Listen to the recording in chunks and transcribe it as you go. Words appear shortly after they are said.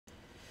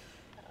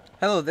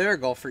Hello there,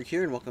 Golf Freak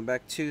here, and welcome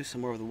back to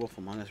some more of The Wolf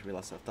Among Us. We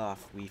last left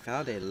off. We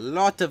found a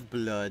lot of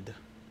blood.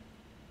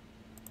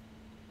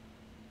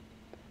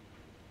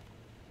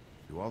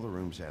 Do all the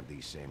rooms have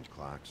these same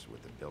clocks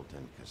with the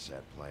built-in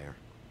cassette player?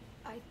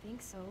 I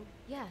think so,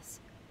 yes.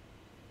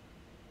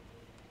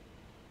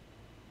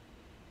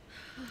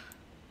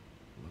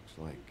 Looks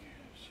like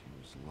she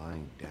was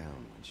lying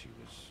down when she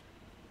was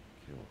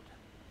killed.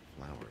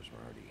 Flowers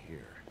were already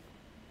here.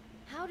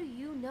 How do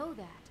you know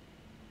that?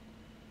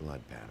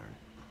 Blood pattern.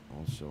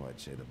 Also, I'd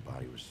say the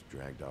body was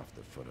dragged off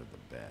the foot of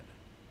the bed.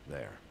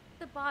 There.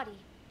 The body.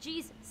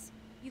 Jesus.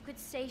 You could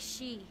say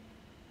she.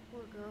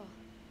 Poor girl.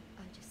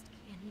 I just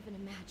can't even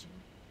imagine.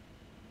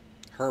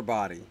 Her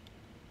body.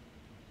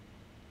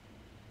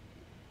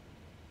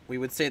 We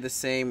would say the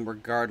same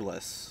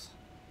regardless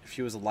if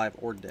she was alive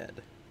or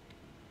dead.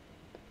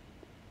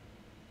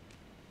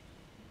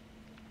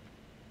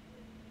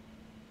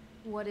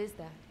 What is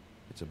that?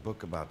 It's a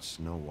book about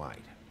Snow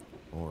White.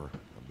 Or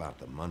about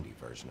the Mundy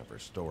version of her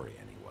story,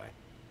 anyway.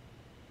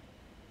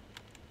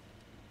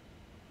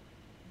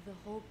 The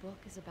whole book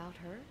is about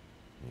her?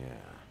 Yeah.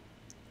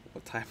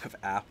 What type of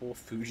apple?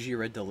 Fuji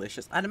Red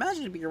Delicious? I'd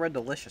imagine it'd be a Red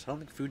Delicious. I don't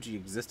think Fuji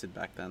existed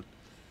back then.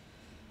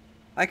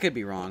 I could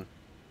be wrong,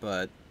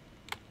 but...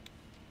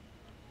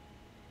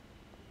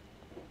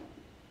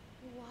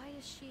 Why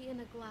is she in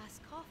a glass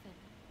coffin?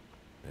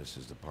 This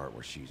is the part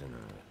where she's in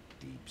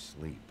a deep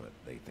sleep, but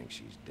they think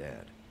she's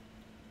dead.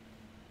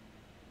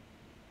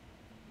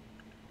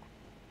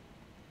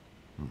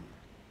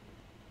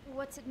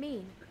 What's it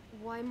mean?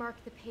 Why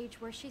mark the page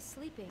where she's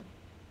sleeping?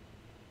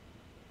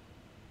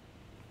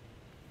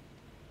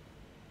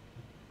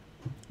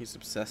 He's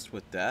obsessed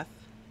with death?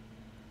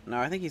 No,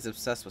 I think he's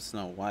obsessed with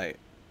Snow White.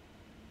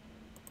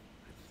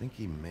 I think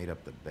he made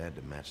up the bed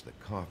to match the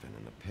coffin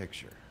in the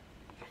picture.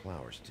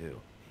 Flowers,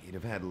 too. He'd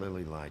have had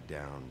Lily lie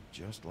down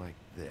just like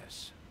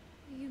this.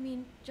 You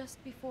mean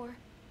just before?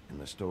 In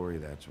the story,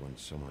 that's when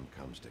someone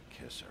comes to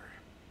kiss her.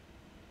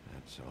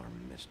 That's our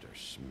Mr.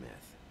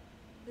 Smith.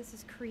 This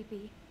is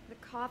creepy. The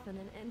coffin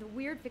and a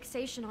weird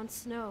fixation on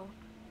Snow.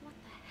 What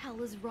the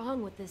hell is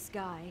wrong with this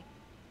guy?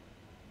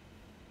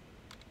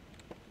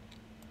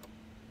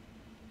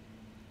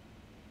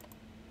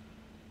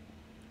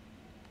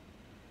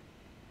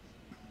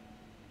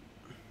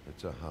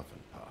 It's a huff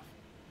and puff.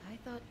 I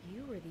thought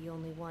you were the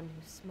only one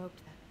who smoked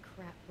that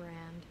crap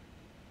brand.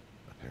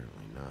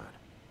 Apparently not.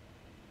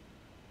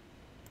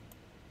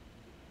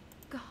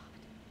 God.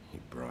 He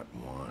brought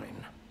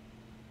wine.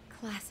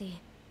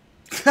 Classy.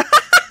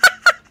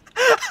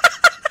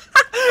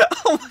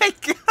 Oh my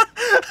god!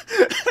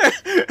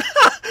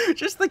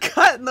 Just the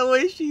cut and the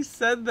way she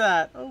said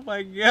that. Oh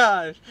my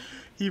gosh.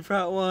 He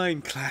brought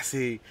wine.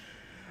 Classy.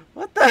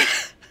 What the?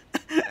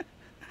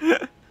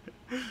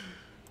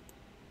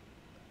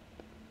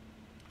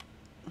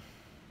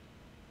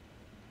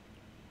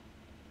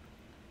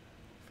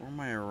 For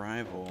my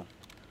arrival. Why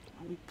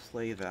don't we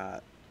play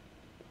that?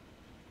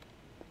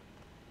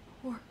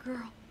 Poor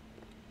girl.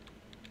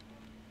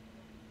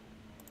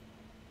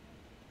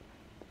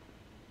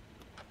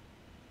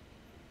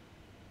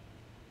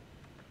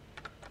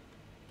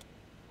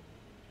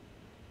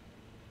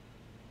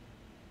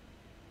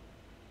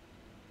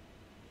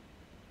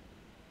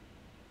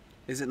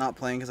 Is it not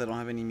playing because I don't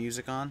have any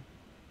music on?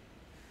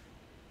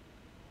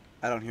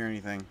 I don't hear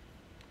anything.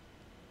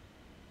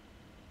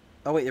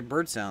 Oh wait, your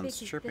bird sounds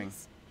Vicky, chirping.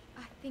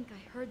 I think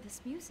I heard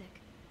this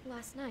music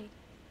last night.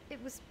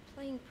 It was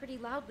playing pretty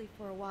loudly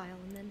for a while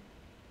and then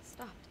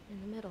stopped in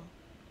the middle.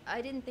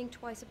 I didn't think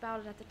twice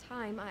about it at the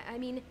time. I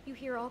mean, you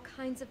hear all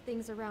kinds of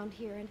things around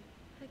here, and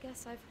I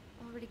guess I've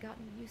already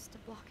gotten used to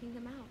blocking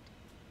them out.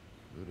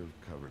 Would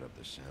have covered up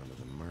the sound of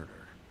the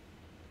murder.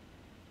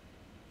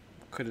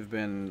 Could have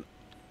been...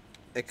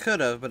 It could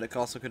have, but it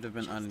also could have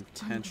been Just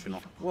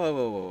unintentional. unbelievable. Whoa,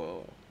 whoa, whoa,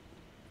 whoa.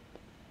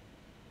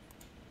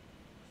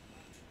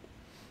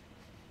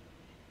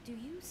 Do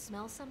you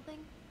smell something?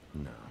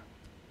 No.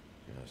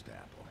 Just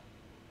apple.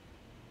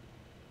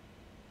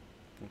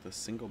 With a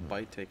single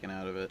bite taken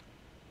out of it.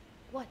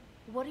 What?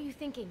 What are you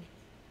thinking?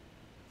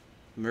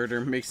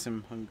 Murder makes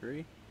him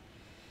hungry.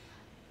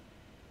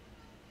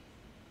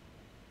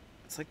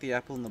 It's like the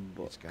apple in the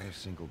book. It's got a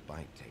single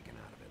bite taken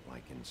out of it,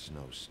 like in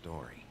Snow's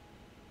story.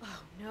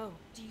 Oh no.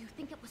 Do you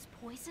think it was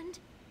poisoned?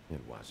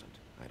 It wasn't.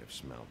 I'd have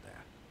smelled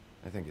that.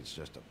 I think it's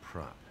just a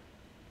prop.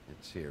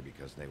 It's here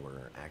because they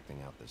were acting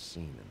out the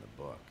scene in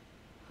the book.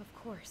 Of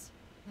course.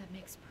 That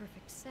makes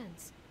perfect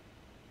sense.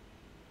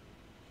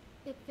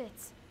 It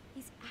fits.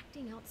 He's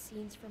acting out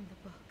scenes from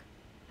the book.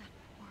 That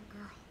poor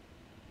girl.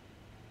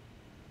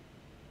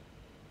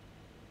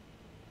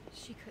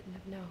 She couldn't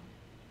have known.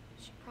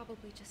 She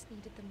probably just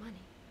needed the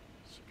money.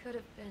 She could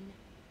have been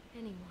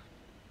anyone.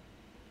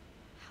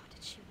 How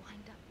did she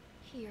wind up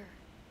here?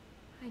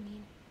 I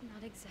mean,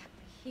 not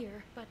exactly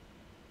here, but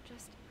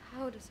just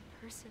how does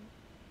a person...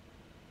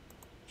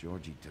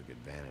 Georgie took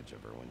advantage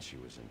of her when she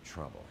was in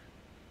trouble.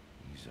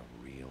 He's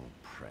a real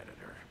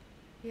predator.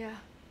 Yeah.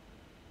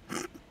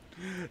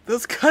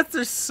 Those cuts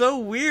are so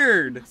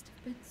weird. Must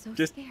have been so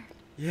Just- scared.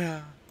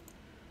 Yeah.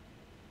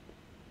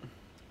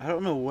 I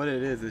don't know what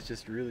it is. It's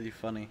just really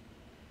funny.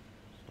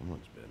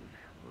 Someone's been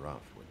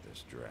rough with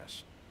this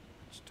dress.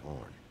 It's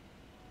torn.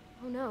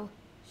 Oh no,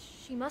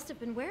 she must have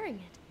been wearing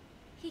it.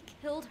 He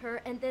killed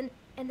her and then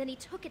he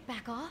took it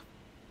back off?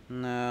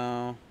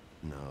 No.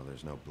 No,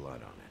 there's no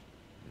blood on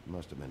it. It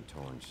must have been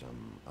torn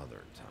some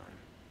other time.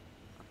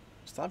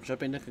 Stop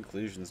jumping to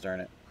conclusions,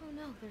 darn it. Oh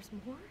no, there's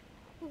more?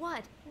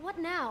 What? What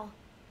now?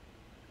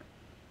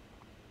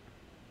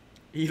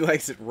 He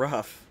likes it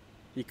rough.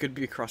 He could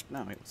be across.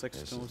 No, it looks like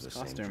This Snow's is the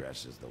costume. same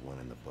dress as the one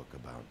in the book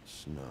about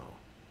Snow.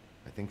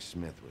 I think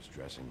Smith was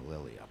dressing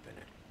Lily up in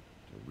it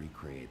to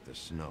recreate the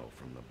Snow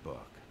from the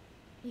book.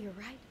 You're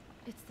right.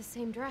 It's the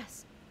same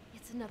dress.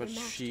 It's another But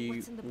match to she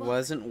what's in the book.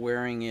 wasn't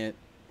wearing it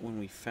when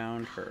we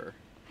found her.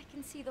 I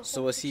can see the whole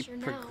So was he picture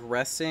now.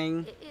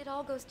 progressing? It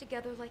all goes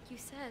together like you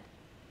said.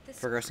 This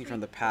Progressing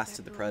from the creep past with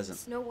to that the girl in present.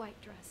 Snow White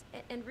dress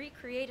and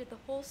recreated the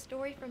whole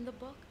story from the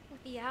book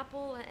with the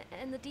apple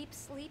and the deep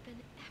sleep and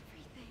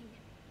everything.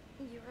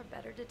 You're a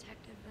better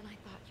detective than I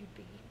thought you'd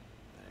be.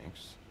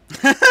 Thanks.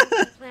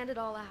 He planned it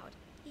all out.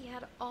 He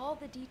had all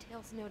the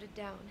details noted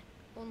down.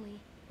 Only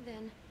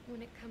then,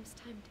 when it comes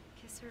time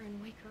to kiss her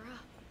and wake her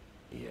up.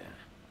 Yeah.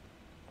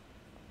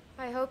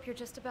 I hope you're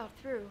just about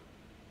through.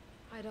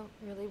 I don't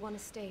really want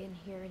to stay in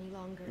here any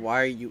longer.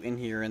 Why are you in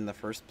here in the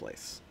first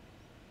place?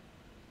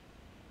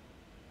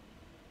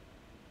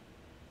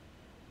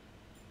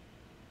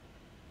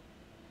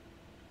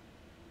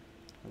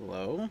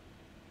 Hello?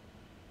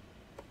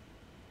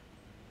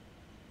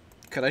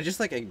 Could I just,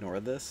 like, ignore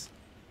this?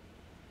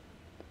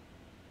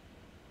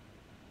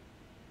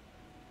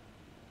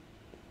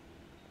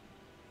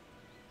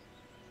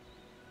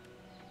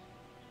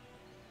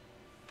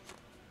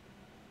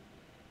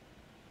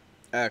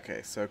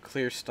 Okay, so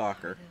clear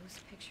stalker. Are those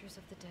pictures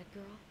of the dead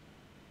girl?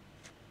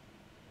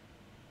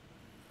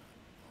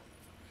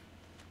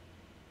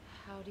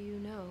 How do you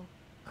know?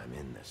 I'm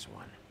in this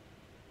one.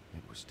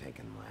 It was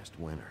taken last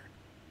winter.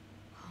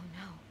 Oh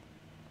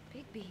no.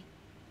 Bigby.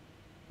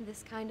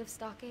 This kind of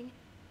stalking,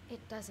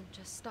 it doesn't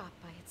just stop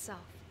by itself.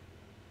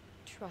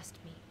 Trust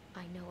me,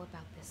 I know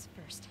about this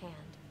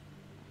firsthand.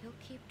 He'll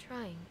keep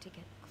trying to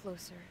get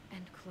closer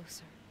and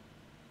closer.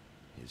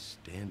 His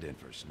stand-in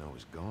for Snow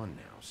is gone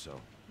now, so...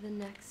 The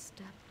next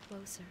step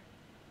closer.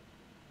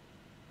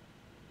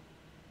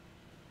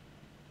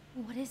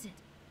 What is it?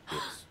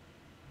 It's...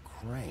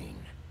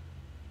 Crane.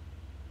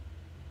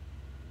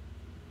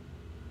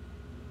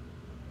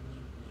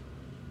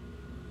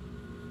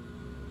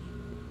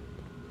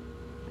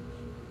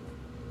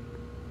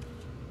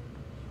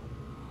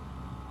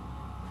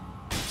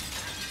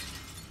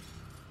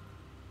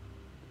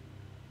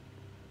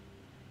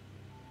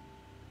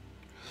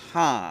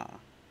 Huh.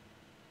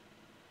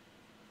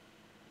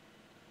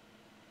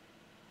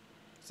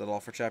 Is that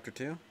all for chapter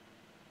 2?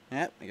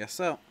 Yep, I guess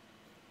so.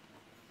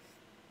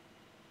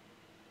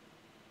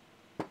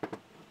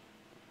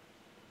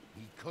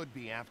 He could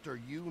be after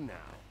you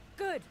now.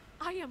 Good.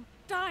 I am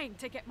dying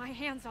to get my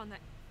hands on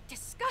that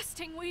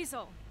disgusting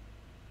weasel.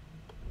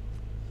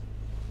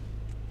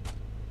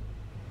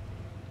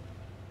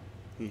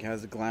 He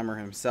has the glamour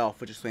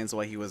himself, which explains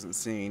why he wasn't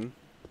seen.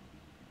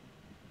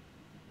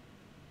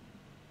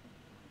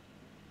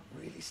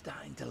 Really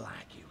starting to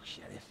like you,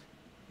 Sheriff.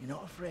 You're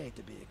not afraid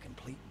to be a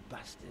complete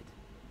bastard.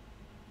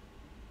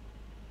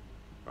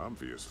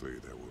 Obviously,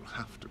 there will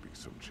have to be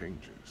some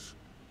changes.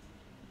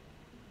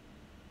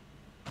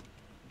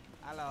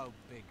 Hello,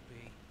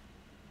 Bigby.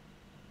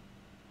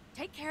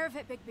 Take care of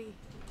it, Bigby,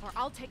 or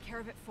I'll take care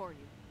of it for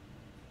you.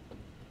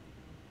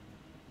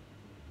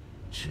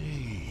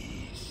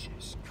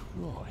 Jesus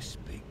Christ,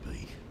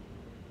 Bigby.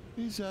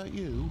 Is that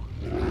you?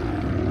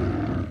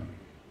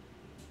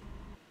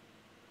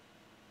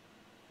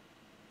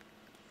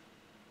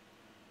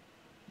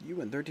 You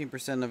and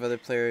 13% of other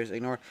players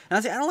ignore. And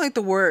honestly, I don't like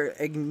the word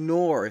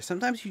ignore.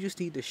 Sometimes you just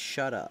need to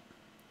shut up.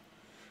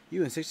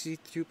 You and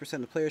 62%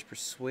 of players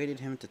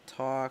persuaded him to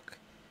talk.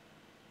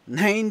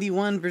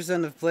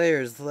 91% of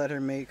players let her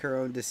make her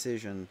own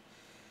decision.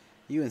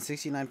 You and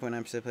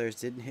 69.9% of players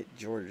didn't hit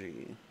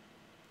Georgie.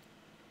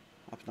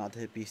 Opted not to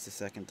hit Beast a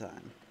second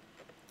time.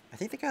 I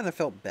think they kind of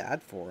felt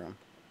bad for him.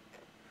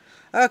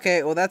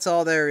 Okay, well that's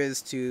all there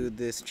is to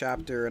this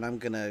chapter, and I'm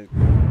gonna...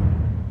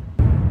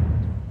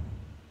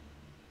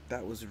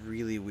 That was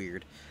really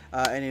weird.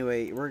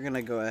 Anyway, we're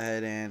gonna go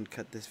ahead and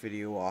cut this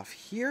video off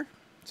here.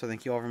 So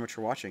thank you all very much for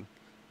watching,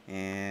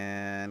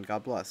 and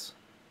God bless.